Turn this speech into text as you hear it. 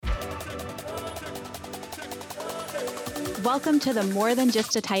Welcome to the More Than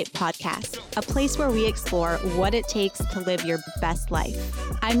Just a Type podcast, a place where we explore what it takes to live your best life.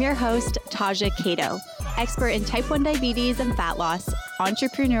 I'm your host, Taja Cato, expert in type 1 diabetes and fat loss,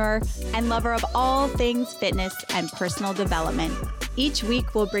 entrepreneur, and lover of all things fitness and personal development. Each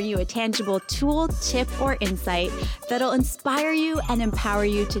week, we'll bring you a tangible tool, tip, or insight that'll inspire you and empower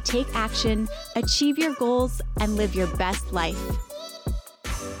you to take action, achieve your goals, and live your best life.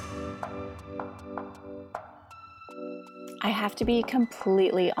 I have to be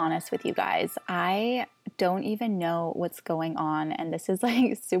completely honest with you guys. I don't even know what's going on, and this is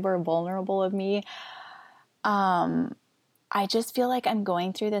like super vulnerable of me. I just feel like I'm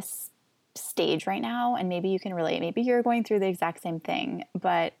going through this stage right now, and maybe you can relate. Maybe you're going through the exact same thing,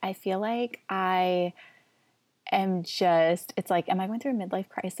 but I feel like I am just, it's like, am I going through a midlife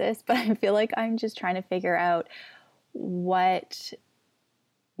crisis? But I feel like I'm just trying to figure out what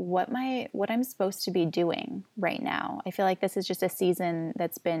I'm supposed to be doing right now. I feel like this is just a season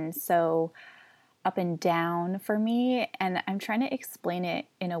that's been so up and down for me, and I'm trying to explain it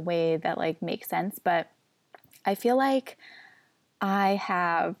in a way that like makes sense, but I feel like I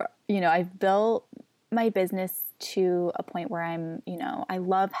have, I've built my business to a point where I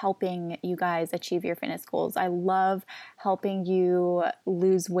love helping you guys achieve your fitness goals. I love helping you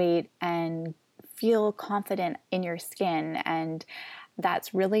lose weight and feel confident in your skin. And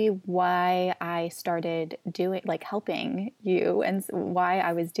that's really why I started helping you, and why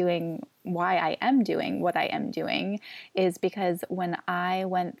I am doing what I am doing is because when I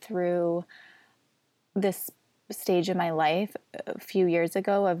went through this stage in my life a few years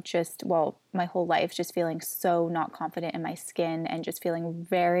ago of my whole life just feeling so not confident in my skin and just feeling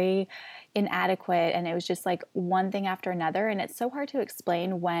very inadequate, and it was just like one thing after another, and it's so hard to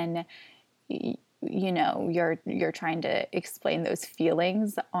explain when you're trying to explain those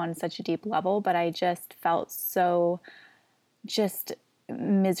feelings on such a deep level. But I just felt so just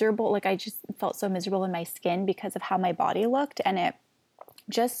miserable. Like I just felt so miserable in my skin because of how my body looked, and it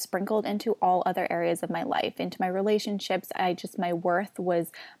just sprinkled into all other areas of my life, into my relationships. My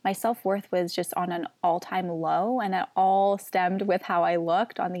self-worth was just on an all-time low, and it all stemmed with how I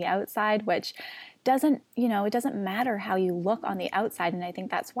looked on the outside, which it doesn't matter how you look on the outside. And I think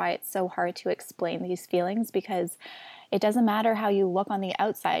that's why it's so hard to explain these feelings, because it doesn't matter how you look on the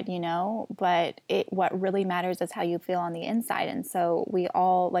outside, but what really matters is how you feel on the inside. And so we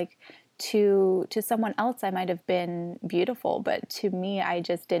all to someone else, I might have been beautiful, but to me, I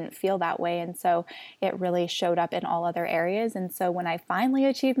just didn't feel that way. And so it really showed up in all other areas. And so when I finally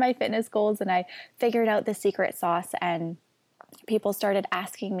achieved my fitness goals and I figured out the secret sauce, and people started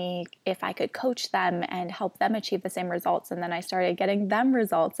asking me if I could coach them and help them achieve the same results, and then I started getting them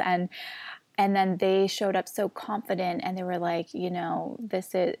results, and then they showed up so confident, and they were like,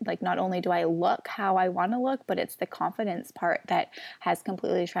 this is like, not only do I look how I want to look, but it's the confidence part that has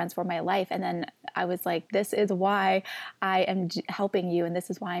completely transformed my life. And then I was like, this is why I am helping you, and this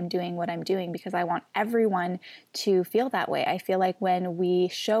is why I'm doing what I'm doing, because I want everyone to feel that way. I feel like when we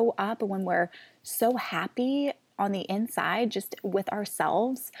show up, when we're so happy on the inside, just with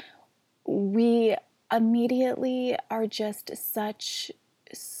ourselves, we immediately are just such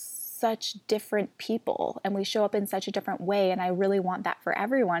different people, and we show up in such a different way. And I really want that for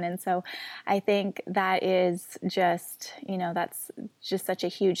everyone. And so I think that is just, that's just such a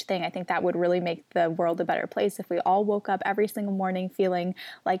huge thing. I think that would really make the world a better place if we all woke up every single morning feeling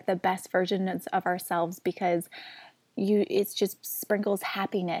like the best versions of ourselves, because it just sprinkles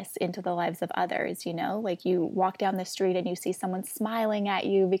happiness into the lives of others, like you walk down the street and you see someone smiling at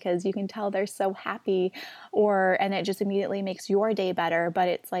you because you can tell they're so happy, and it just immediately makes your day better. But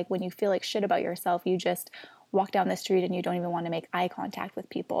it's like when you feel like shit about yourself, you just walk down the street and you don't even want to make eye contact with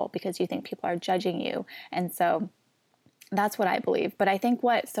people because you think people are judging you. And so that's what I believe. But I think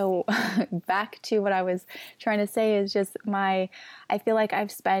back to what I was trying to say is just I feel like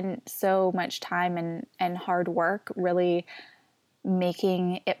I've spent so much time and hard work really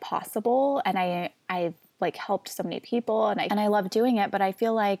making it possible. And I've helped so many people, and I love doing it, but I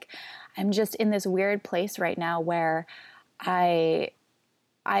feel like I'm just in this weird place right now where I've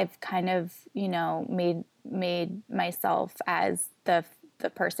kind of, made myself as the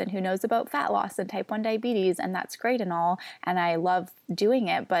person who knows about fat loss and type 1 diabetes, and that's great and all, and I love doing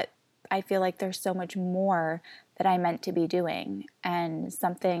it, but I feel like there's so much more that I meant to be doing, and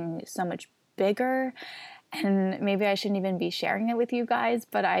something so much bigger. And maybe I shouldn't even be sharing it with you guys,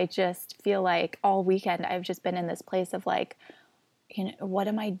 but I just feel like all weekend I've just been in this place of what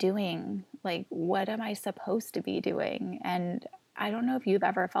am I doing? Like, what am I supposed to be doing? And I don't know if you've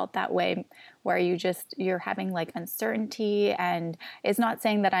ever felt that way where you're having like uncertainty, and it's not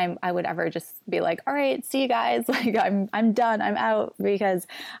saying that I would ever just be like, all right, see you guys, like I'm done, I'm out, because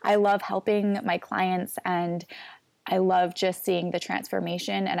I love helping my clients and I love just seeing the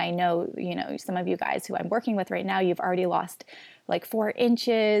transformation. And I know, some of you guys who I'm working with right now, you've already lost like 4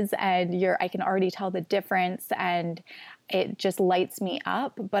 inches and I can already tell the difference, and it just lights me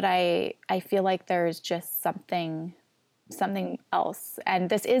up. But I feel like there's just something else. And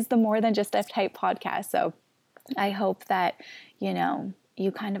this is the More Than Just a Type podcast. So I hope that,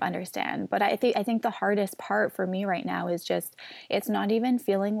 you kind of understand. But I think the hardest part for me right now is just, it's not even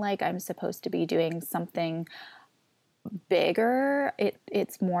feeling like I'm supposed to be doing something bigger.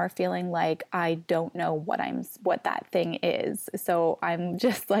 It's more feeling like I don't know what that thing is. So I'm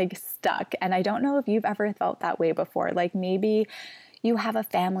just like stuck. And I don't know if you've ever felt that way before. Like maybe you have a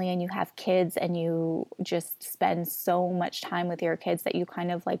family and you have kids and you just spend so much time with your kids that you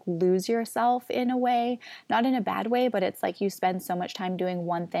kind of like lose yourself in a way, not in a bad way, but it's like you spend so much time doing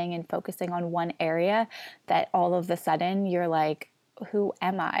one thing and focusing on one area that all of a sudden you're like, who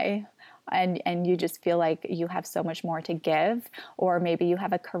am I? And you just feel like you have so much more to give. Or maybe you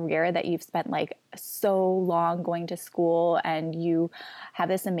have a career that you've spent like so long going to school and you have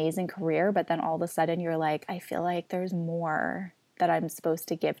this amazing career, but then all of a sudden you're like, I feel like there's more that I'm supposed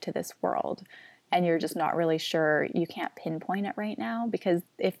to give to this world. And you're just not really sure. You can't pinpoint it right now, because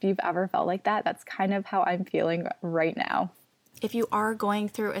if you've ever felt like that, that's kind of how I'm feeling right now. If you are going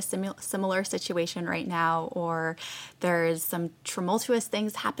through a similar situation right now, or there's some tumultuous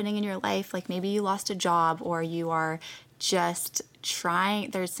things happening in your life, like maybe you lost a job, or you are just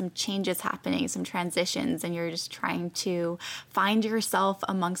there's some changes happening, some transitions, and you're just trying to find yourself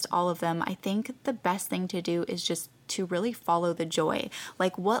amongst all of them, I think the best thing to do is just to really follow the joy.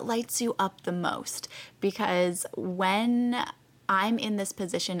 Like, what lights you up the most? Because when I'm in this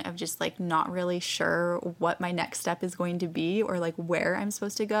position of just like not really sure what my next step is going to be, or like where I'm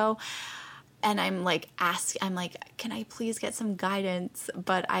supposed to go, and I'm like, can I please get some guidance?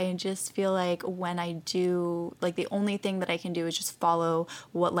 But I just feel like when I do, like the only thing that I can do is just follow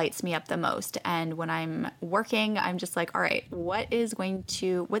what lights me up the most. And when I'm working, I'm just like, all right, what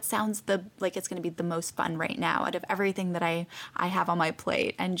sounds like it's going to be the most fun right now out of everything that I have on my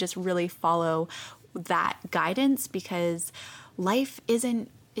plate, and just really follow that guidance, because life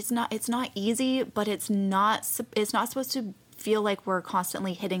it's not easy, but it's not supposed to feel like we're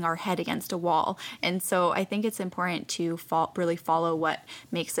constantly hitting our head against a wall. And so I think it's important to really follow what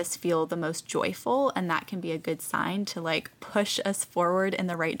makes us feel the most joyful, and that can be a good sign to like push us forward in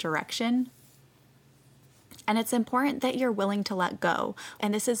the right direction. And it's important that you're willing to let go.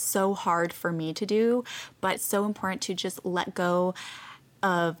 And this is so hard for me to do, but it's so important to just let go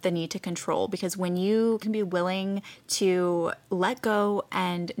of the need to control, because when you can be willing to let go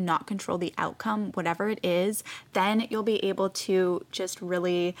and not control the outcome, whatever it is, then you'll be able to just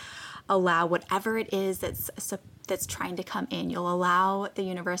really allow whatever it is that's trying to come in. You'll allow the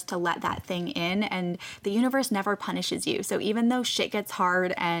universe to let that thing in, and the universe never punishes you. So even though shit gets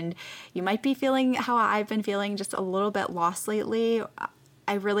hard and you might be feeling how I've been feeling, just a little bit lost lately,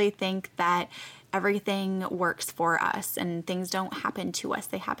 I really think that everything works for us, and things don't happen to us,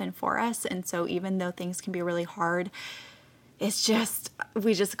 they happen for us. And so even though things can be really hard,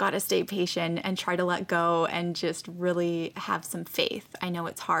 we just got to stay patient and try to let go and just really have some faith. I know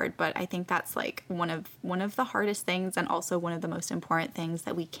it's hard, but I think that's like one of the hardest things, and also one of the most important things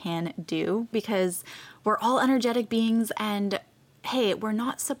that we can do, because we're all energetic beings, and hey, we're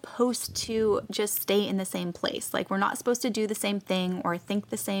not supposed to just stay in the same place. Like, we're not supposed to do the same thing or think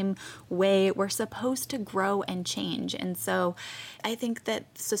the same way. We're supposed to grow and change. And so I think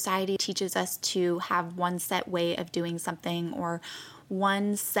that society teaches us to have one set way of doing something or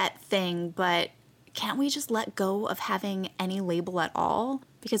one set thing, but can't we just let go of having any label at all?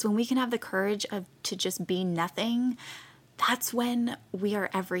 Because when we can have the courage to just be nothing, that's when we are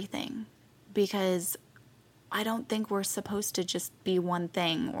everything. Because I don't think we're supposed to just be one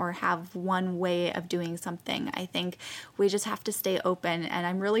thing or have one way of doing something. I think we just have to stay open, and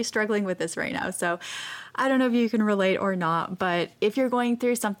I'm really struggling with this right now. So I don't know if you can relate or not, but if you're going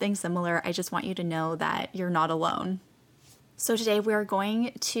through something similar, I just want you to know that you're not alone. So today we're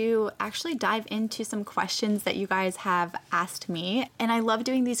going to actually dive into some questions that you guys have asked me, and I love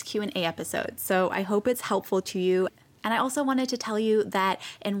doing these Q&A episodes. So I hope it's helpful to you. And I also wanted to tell you that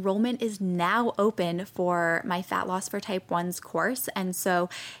enrollment is now open for my Fat Loss for Type 1s course. And so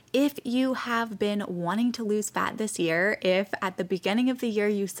if you have been wanting to lose fat this year, if at the beginning of the year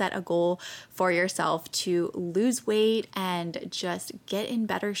you set a goal for yourself to lose weight and just get in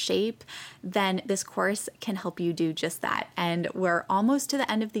better shape, then this course can help you do just that. And we're almost to the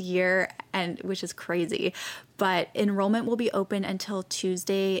end of the year, and which is crazy. But enrollment will be open until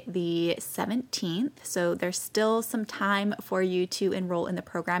Tuesday the 17th. So there's still some time for you to enroll in the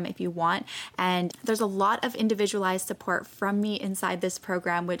program if you want. And there's a lot of individualized support from me inside this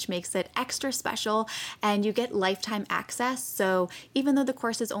program, which makes it extra special, and you get lifetime access. So even though the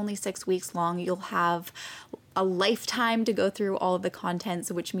course is only 6 weeks long, you'll have a lifetime to go through all of the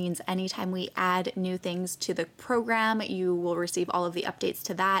contents, which means anytime we add new things to the program, you will receive all of the updates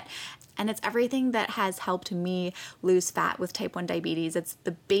to that. And it's everything that has helped me lose fat with type 1 diabetes. It's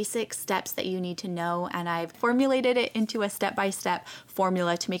the basic steps that you need to know. And I've formulated it into a step-by-step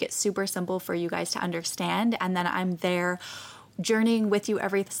formula to make it super simple for you guys to understand. And then I'm there journeying with you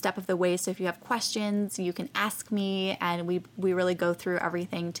every step of the way. So if you have questions, you can ask me, and we really go through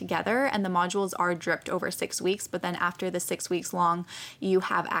everything together. And the modules are dripped over 6 weeks, but then after the 6 weeks long, you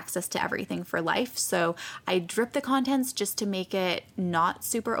have access to everything for life. So I drip the contents just to make it not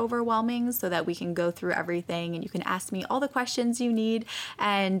super overwhelming so that we can go through everything and you can ask me all the questions you need.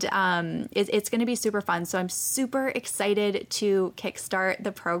 And it's going to be super fun. So I'm super excited to kickstart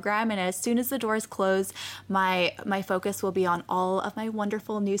the program. And as soon as the doors close, my focus will be on all of my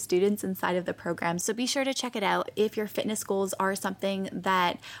wonderful new students inside of the program. So be sure to check it out if your fitness goals are something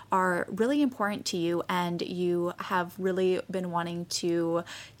that are really important to you and you have really been wanting to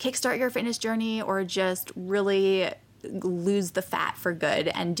kickstart your fitness journey or just really lose the fat for good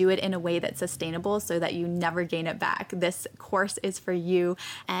and do it in a way that's sustainable so that you never gain it back. This course is for you.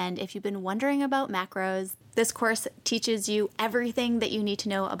 And if you've been wondering about macros, this course teaches you everything that you need to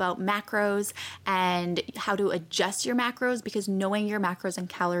know about macros and how to adjust your macros, because knowing your macros and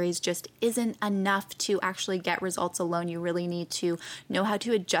calories just isn't enough to actually get results alone. You really need to know how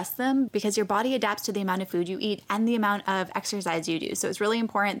to adjust them because your body adapts to the amount of food you eat and the amount of exercise you do. So it's really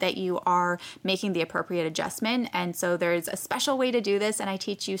important that you are making the appropriate adjustment. And so there's a special way to do this, and I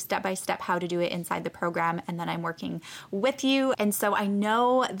teach you step by step how to do it inside the program, and then I'm working with you. And so I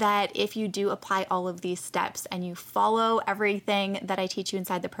know that if you do apply all of these steps and you follow everything that I teach you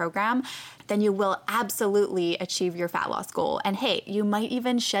inside the program, then you will absolutely achieve your fat loss goal. And hey, you might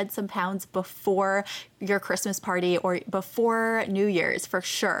even shed some pounds before your Christmas party or before New Year's for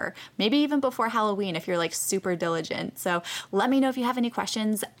sure. Maybe even before Halloween if you're like super diligent. So let me know if you have any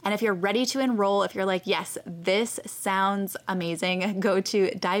questions. And if you're ready to enroll, if you're like, yes, this sounds amazing, go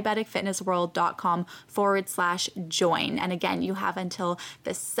to diabeticfitnessworld.com/join. And again, you have until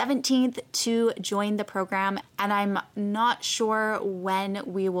the 17th to join the program. And I'm not sure when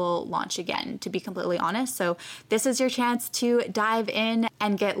we will launch again, to be completely honest. So this is your chance to dive in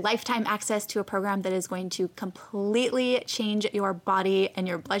and get lifetime access to a program that is going to completely change your body and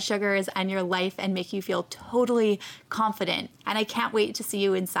your blood sugars and your life and make you feel totally confident. And I can't wait to see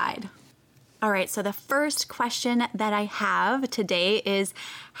you inside. All right, so the first question that I have today is,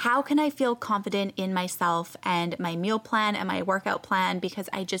 how can I feel confident in myself and my meal plan and my workout plan, because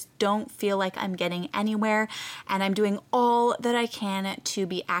I just don't feel like I'm getting anywhere and I'm doing all that I can to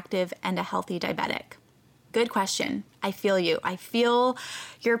be active and a healthy diabetic? Good question. I feel you. I feel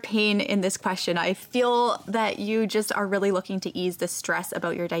your pain in this question. I feel that you just are really looking to ease the stress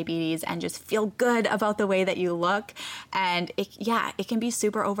about your diabetes and just feel good about the way that you look. And it can be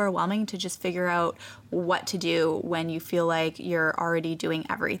super overwhelming to just figure out what to do when you feel like you're already doing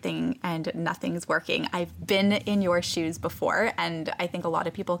everything and nothing's working. I've been in your shoes before, and I think a lot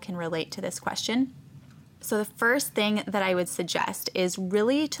of people can relate to this question. So the first thing that I would suggest is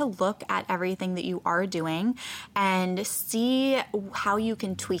really to look at everything that you are doing and see how you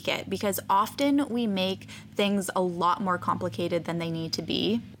can tweak it, because often we make things a lot more complicated than they need to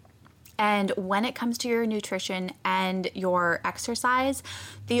be. And when it comes to your nutrition and your exercise,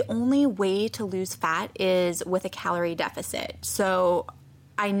 the only way to lose fat is with a calorie deficit. So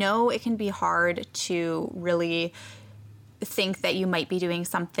I know it can be hard to really think that you might be doing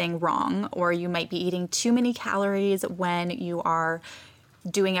something wrong, or you might be eating too many calories when you are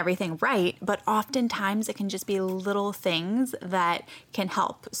doing everything right, but oftentimes it can just be little things that can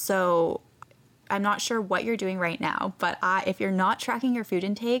help. So I'm not sure what you're doing right now, but if you're not tracking your food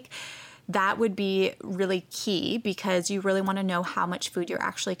intake, that would be really key, because you really want to know how much food you're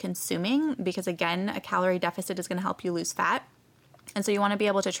actually consuming, because again, a calorie deficit is going to help you lose fat. And so you want to be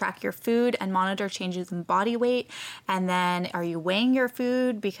able to track your food and monitor changes in body weight. And then are you weighing your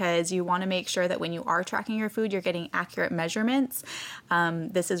food? Because you want to make sure that when you are tracking your food, you're getting accurate measurements.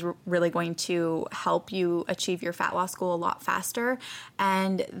 This is really going to help you achieve your fat loss goal a lot faster.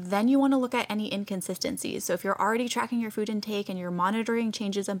 And then you want to look at any inconsistencies. So if you're already tracking your food intake and you're monitoring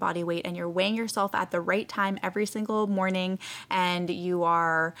changes in body weight and you're weighing yourself at the right time every single morning, and you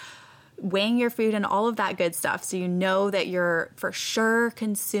are weighing your food and all of that good stuff, so you know that you're for sure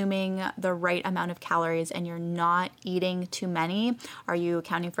consuming the right amount of calories and you're not eating too many. Are you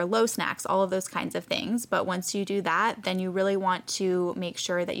accounting for low snacks? All of those kinds of things. But once you do that, then you really want to make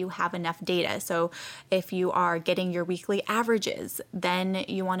sure that you have enough data. So if you are getting your weekly averages, then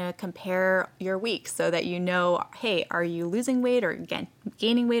you want to compare your weeks so that you know, hey, are you losing weight or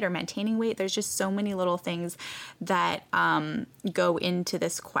gaining weight or maintaining weight? There's just so many little things that go into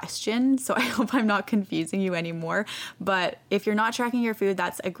this question. So I hope I'm not confusing you anymore. But if you're not tracking your food,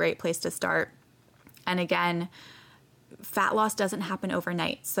 that's a great place to start. And again, fat loss doesn't happen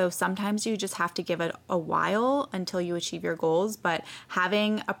overnight. So sometimes you just have to give it a while until you achieve your goals. But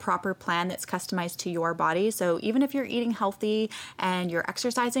having a proper plan that's customized to your body. So even if you're eating healthy and you're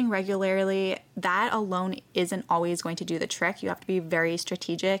exercising regularly, that alone isn't always going to do the trick. You have to be very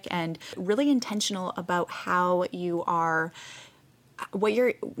strategic and really intentional about how you are,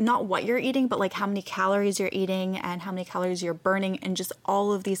 not what you're eating, but like how many calories you're eating and how many calories you're burning and just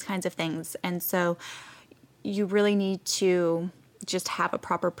all of these kinds of things. And so you really need to just have a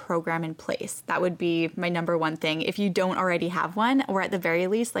proper program in place. That would be my number one thing. If you don't already have one, or at the very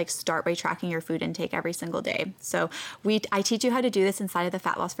least, like start by tracking your food intake every single day. So I teach you how to do this inside of the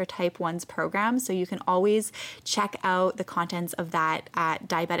Fat Loss for Type 1's program. So you can always check out the contents of that at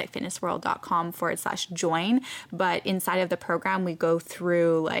diabeticfitnessworld.com/join. But inside of the program, we go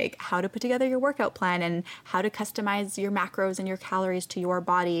through like how to put together your workout plan and how to customize your macros and your calories to your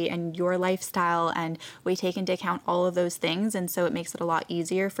body and your lifestyle. And we take into account all of those things. And so it makes it a lot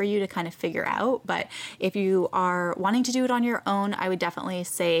easier for you to kind of figure out. But if you are wanting to do it on your own, I would definitely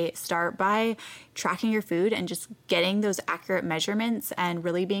say start by tracking your food and just getting those accurate measurements and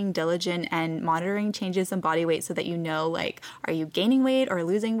really being diligent and monitoring changes in body weight so that you know, like, are you gaining weight or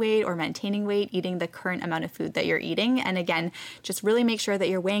losing weight or maintaining weight, eating the current amount of food that you're eating. And again, just really make sure that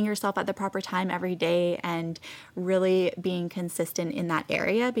you're weighing yourself at the proper time every day and really being consistent in that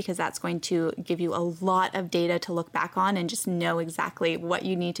area, because that's going to give you a lot of data to look back on and just know exactly what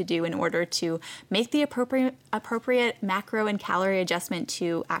you need to do in order to make the appropriate macro and calorie adjustment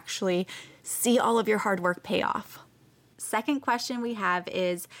to actually see all of your hard work pay off. Second question we have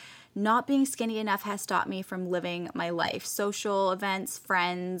is, not being skinny enough has stopped me from living my life. Social events,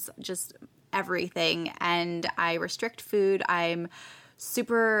 friends, just everything. And I restrict food. I'm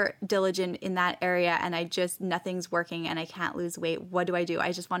super diligent in that area and nothing's working and I can't lose weight. What do?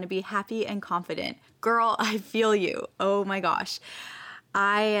 I just want to be happy and confident. Girl, I feel you. Oh my gosh.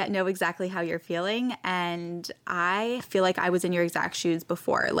 I know exactly how you're feeling, and I feel like I was in your exact shoes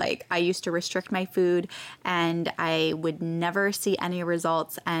before. Like, I used to restrict my food and I would never see any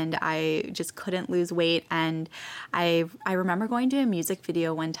results and I just couldn't lose weight. And I remember going to a music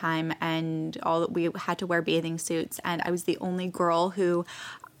video one time and we had to wear bathing suits, and I was the only girl who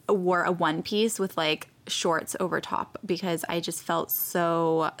wore a one piece with like shorts over top because I just felt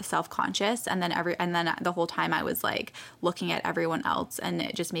so self-conscious. And then the whole time I was like looking at everyone else, and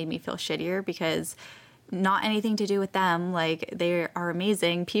it just made me feel shittier because not anything to do with them. Like, they are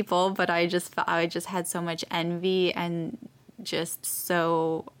amazing people, but I just had so much envy and just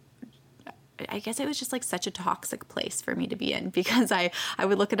so, I guess it was just like such a toxic place for me to be in, because I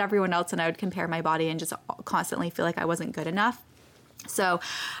would look at everyone else and I would compare my body and just constantly feel like I wasn't good enough. So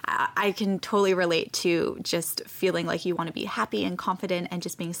I can totally relate to just feeling like you want to be happy and confident and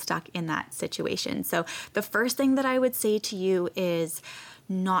just being stuck in that situation. So the first thing that I would say to you is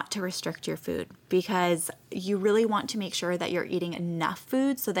not to restrict your food, because you really want to make sure that you're eating enough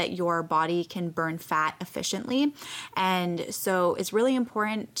food so that your body can burn fat efficiently. And so it's really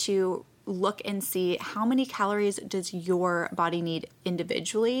important to look and see how many calories does your body need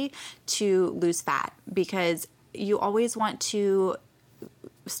individually to lose fat, because you always want to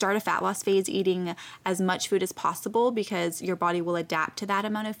start a fat loss phase eating as much food as possible, because your body will adapt to that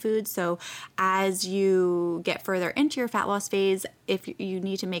amount of food. So as you get further into your fat loss phase, if you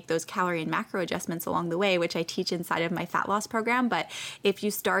need to make those calorie and macro adjustments along the way, which I teach inside of my fat loss program, but if you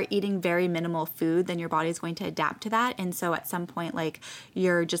start eating very minimal food, then your body is going to adapt to that. And so at some point, like,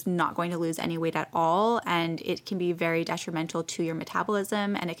 you're just not going to lose any weight at all. And it can be very detrimental to your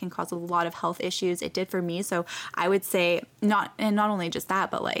metabolism, and it can cause a lot of health issues. It did for me. So I would say not only just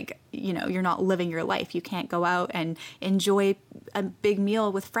that, but like, you know, you're not living your life. You can't go out and enjoy a big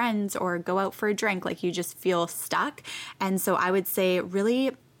meal with friends or go out for a drink, like you just feel stuck. And so I would say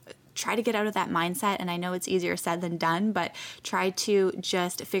really try to get out of that mindset. And I know it's easier said than done, but try to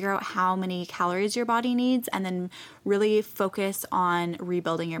just figure out how many calories your body needs and then really focus on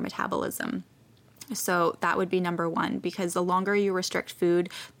rebuilding your metabolism. So that would be number one, because the longer you restrict food,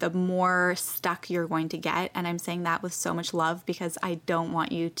 the more stuck you're going to get. And I'm saying that with so much love because I don't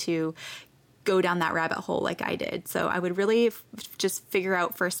want you to go down that rabbit hole like I did. So I would really just figure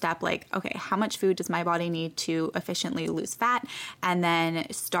out first step, like, okay, how much food does my body need to efficiently lose fat? And then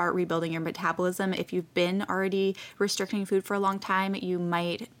start rebuilding your metabolism. If you've been already restricting food for a long time, you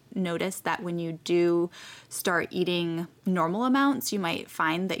might notice that when you do start eating normal amounts, you might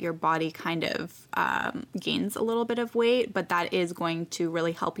find that your body kind of gains a little bit of weight, but that is going to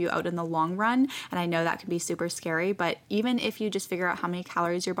really help you out in the long run. And I know that can be super scary, but even if you just figure out how many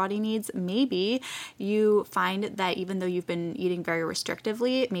calories your body needs, maybe you find that even though you've been eating very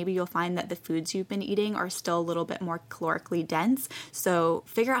restrictively, maybe you'll find that the foods you've been eating are still a little bit more calorically dense. So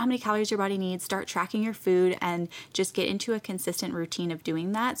figure out how many calories your body needs, start tracking your food, and just get into a consistent routine of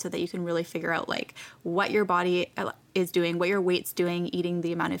doing that so that you can really figure out like what your body is doing, what your weight's doing, eating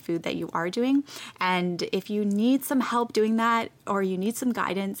the amount of food that you are doing. And if you need some help doing that or you need some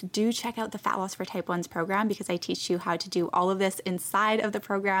guidance, do check out the Fat Loss for Type 1's program, because I teach you how to do all of this inside of the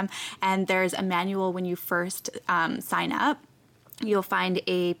program. And there's a manual when you first sign up. You'll find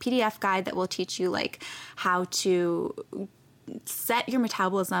a PDF guide that will teach you like how to set your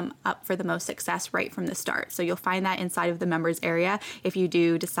metabolism up for the most success right from the start. So you'll find that inside of the members area if you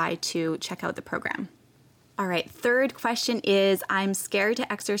do decide to check out the program. All right, third question is, I'm scared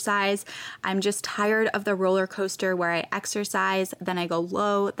to exercise. I'm just tired of the roller coaster where I exercise, then I go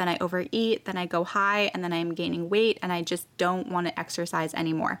low, then I overeat, then I go high, and then I'm gaining weight, and I just don't want to exercise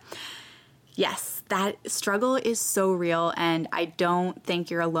anymore. Yes, that struggle is so real, and I don't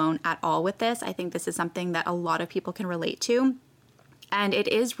think you're alone at all with this. I think this is something that a lot of people can relate to. And it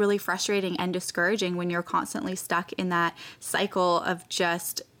is really frustrating and discouraging when you're constantly stuck in that cycle of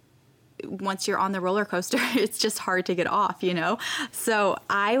just, once you're on the roller coaster, it's just hard to get off, you know? So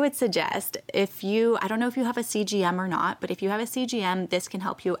I would suggest I don't know if you have a CGM or not, but if you have a CGM, this can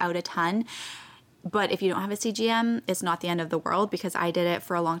help you out a ton. But if you don't have a CGM, it's not the end of the world, because I did it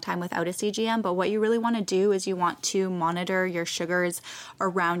for a long time without a CGM. But what you really want to do is you want to monitor your sugars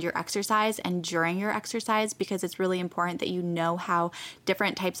around your exercise and during your exercise, because it's really important that you know how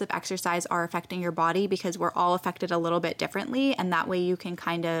different types of exercise are affecting your body, because we're all affected a little bit differently. And that way you can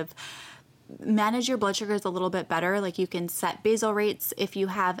kind of manage your blood sugars a little bit better. Like you can set basal rates if you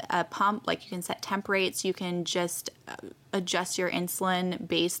have a pump, like you can set temp rates. You can just adjust your insulin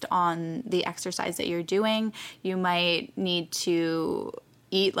based on the exercise that you're doing. You might need to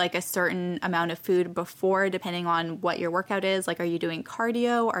eat like a certain amount of food before, depending on what your workout is. Like, are you doing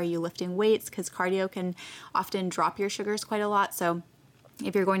cardio? Are you lifting weights? Because cardio can often drop your sugars quite a lot. So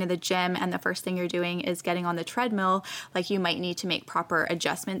if you're going to the gym and the first thing you're doing is getting on the treadmill, like you might need to make proper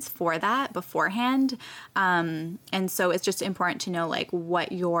adjustments for that beforehand. And so it's just important to know like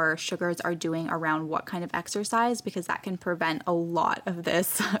what your sugars are doing around what kind of exercise, because that can prevent a lot of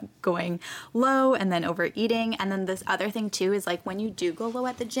this going low and then overeating. And then this other thing too is like when you do go low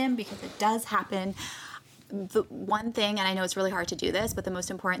at the gym, because it does happen, the one thing, and I know it's really hard to do this, but the most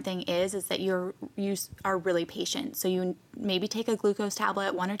important thing is that you are really patient. So you maybe take a glucose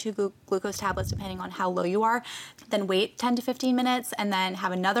tablet, 1 or 2 glucose tablets, depending on how low you are, then wait 10 to 15 minutes and then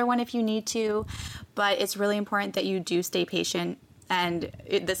have another one if you need to. But it's really important that you do stay patient. And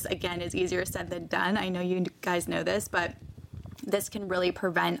this, again, is easier said than done. I know you guys know this, but this can really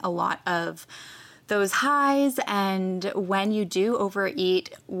prevent a lot of those highs. And when you do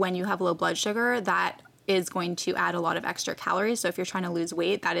overeat, when you have low blood sugar, that is going to add a lot of extra calories. So if you're trying to lose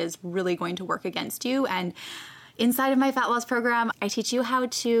weight, that is really going to work against you. And inside of my fat loss program, I teach you how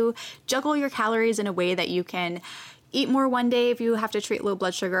to juggle your calories in a way that you can eat more one day if you have to treat low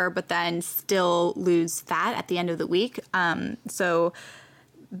blood sugar, but then still lose fat at the end of the week. So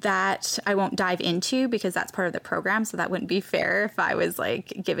that I won't dive into because that's part of the program. So that wouldn't be fair if I was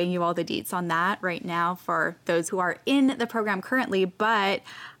like giving you all the deets on that right now for those who are in the program currently. But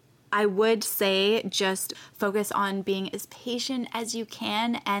I would say just focus on being as patient as you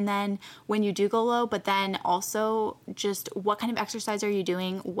can. And then when you do go low, but then also just what kind of exercise are you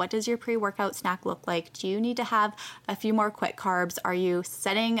doing? What does your pre-workout snack look like? Do you need to have a few more quick carbs? Are you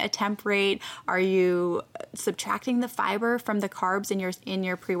setting a temp rate? Are you subtracting the fiber from the carbs in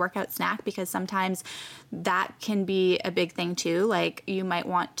your pre-workout snack? Because sometimes that can be a big thing too. Like you might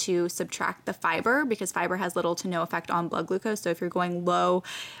want to subtract the fiber because fiber has little to no effect on blood glucose. So if you're going low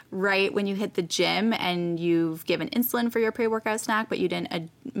right when you hit the gym and you've given insulin for your pre-workout snack, but you didn't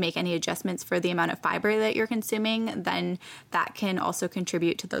make any adjustments for the amount of fiber that you're consuming, then that can also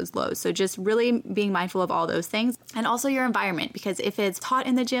contribute to those lows. So just really being mindful of all those things, and also your environment, because if it's hot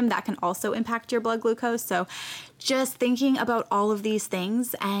in the gym, that can also impact your blood glucose. So just thinking about all of these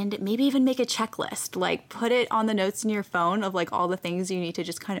things, and maybe even make a checklist, like put it on the notes in your phone of like all the things you need to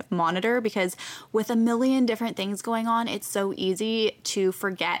just kind of monitor, because with a million different things going on, it's so easy to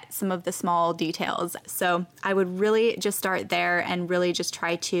forget some of the small details. So I would really just start there and really just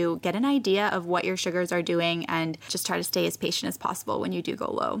try to get an idea of what your sugars are doing, and just try to stay as patient as possible when you do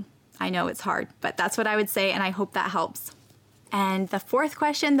go low. I know it's hard, but that's what I would say, and I hope that helps. And the fourth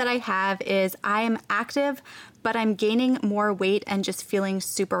question that I have is, I am active, but I'm gaining more weight and just feeling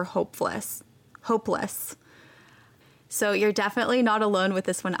super hopeless. So you're definitely not alone with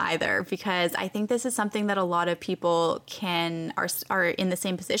this one either, because I think this is something that a lot of people are in the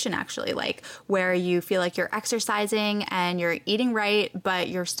same position, actually, like where you feel like you're exercising and you're eating right, but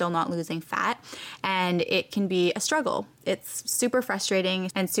you're still not losing fat. And it can be a struggle. It's super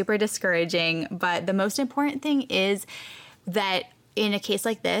frustrating and super discouraging. But the most important thing is that in a case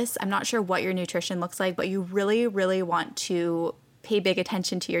like this, I'm not sure what your nutrition looks like, but you really, really want to pay big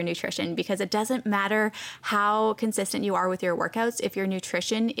attention to your nutrition, because it doesn't matter how consistent you are with your workouts. If your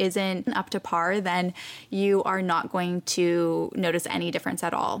nutrition isn't up to par, then you are not going to notice any difference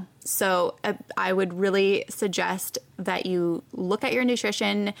at all. So I would really suggest that you look at your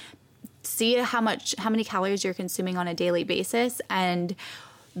nutrition, see how many calories you're consuming on a daily basis, and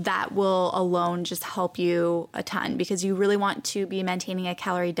that will alone just help you a ton, because you really want to be maintaining a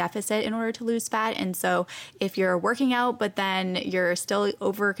calorie deficit in order to lose fat. And so if you're working out, but then you're still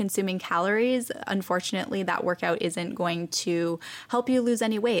over consuming calories, unfortunately, that workout isn't going to help you lose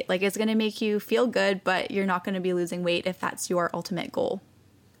any weight. Like, it's going to make you feel good, but you're not going to be losing weight if that's your ultimate goal.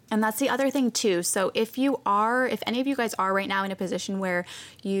 And that's the other thing too. So if any of you guys are right now in a position where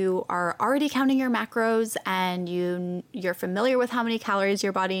you are already counting your macros, and you're familiar with how many calories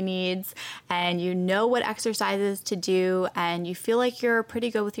your body needs, and you know what exercises to do, and you feel like you're pretty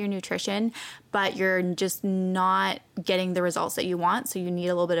good with your nutrition, but you're just not getting the results that you want, so you need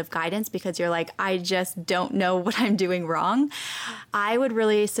a little bit of guidance because you're like, I just don't know what I'm doing wrong, I would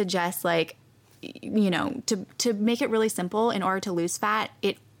really suggest, like, to make it really simple, in order to lose fat,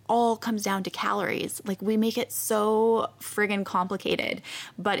 it all comes down to calories. Like, we make it so friggin' complicated,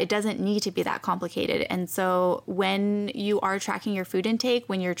 but it doesn't need to be that complicated. And so when you are tracking your food intake,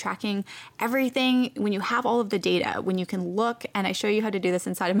 when you're tracking everything, when you have all of the data, when you can look, and I show you how to do this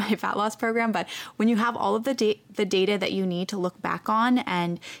inside of my fat loss program, but when you have all of the data that you need to look back on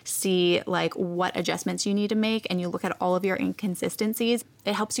and see like what adjustments you need to make, and you look at all of your inconsistencies,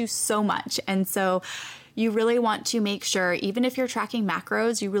 it helps you so much. And so you really want to make sure, even if you're tracking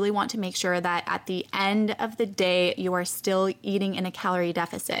macros, you really want to make sure that at the end of the day, you are still eating in a calorie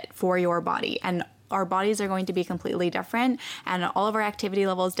deficit for your body. And our bodies are going to be completely different, and all of our activity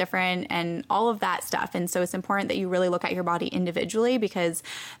level is different, and all of that stuff. And so it's important that you really look at your body individually, because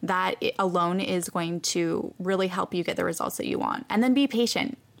that alone is going to really help you get the results that you want. And then be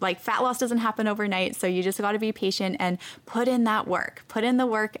patient. Like, fat loss doesn't happen overnight, so you just got to be patient and put in that work. Put in the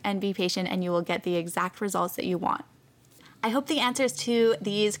work and be patient, and you will get the exact results that you want. I hope the answers to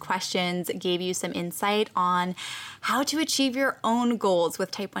these questions gave you some insight on how to achieve your own goals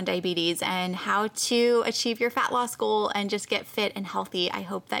with type 1 diabetes, and how to achieve your fat loss goal and just get fit and healthy. I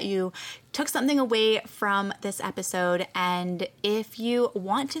hope that you took something away from this episode. And if you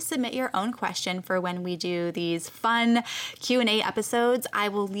want to submit your own question for when we do these fun Q&A episodes, I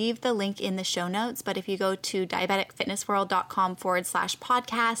will leave the link in the show notes. But if you go to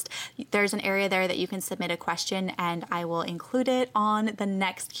diabeticfitnessworld.com/podcast, there's an area there that you can submit a question, and I will include it on the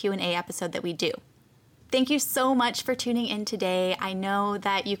next Q&A episode that we do. Thank you so much for tuning in today. I know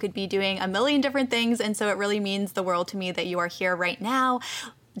that you could be doing a million different things, and so it really means the world to me that you are here right now,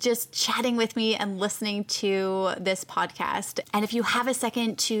 just chatting with me and listening to this podcast. And if you have a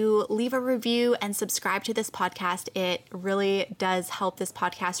second to leave a review and subscribe to this podcast, it really does help this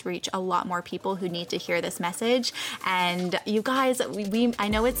podcast reach a lot more people who need to hear this message. And you guys, I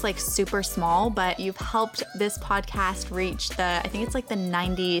know it's like super small, but you've helped this podcast reach I think it's like the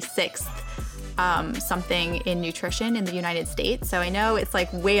 96th something in nutrition in the United States. So I know it's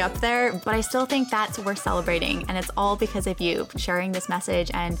like way up there, but I still think that's worth celebrating. And it's all because of you sharing this message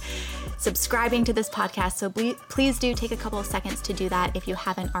and subscribing to this podcast. So please do take a couple of seconds to do that if you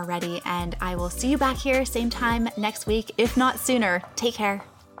haven't already. And I will see you back here same time next week, if not sooner. Take care.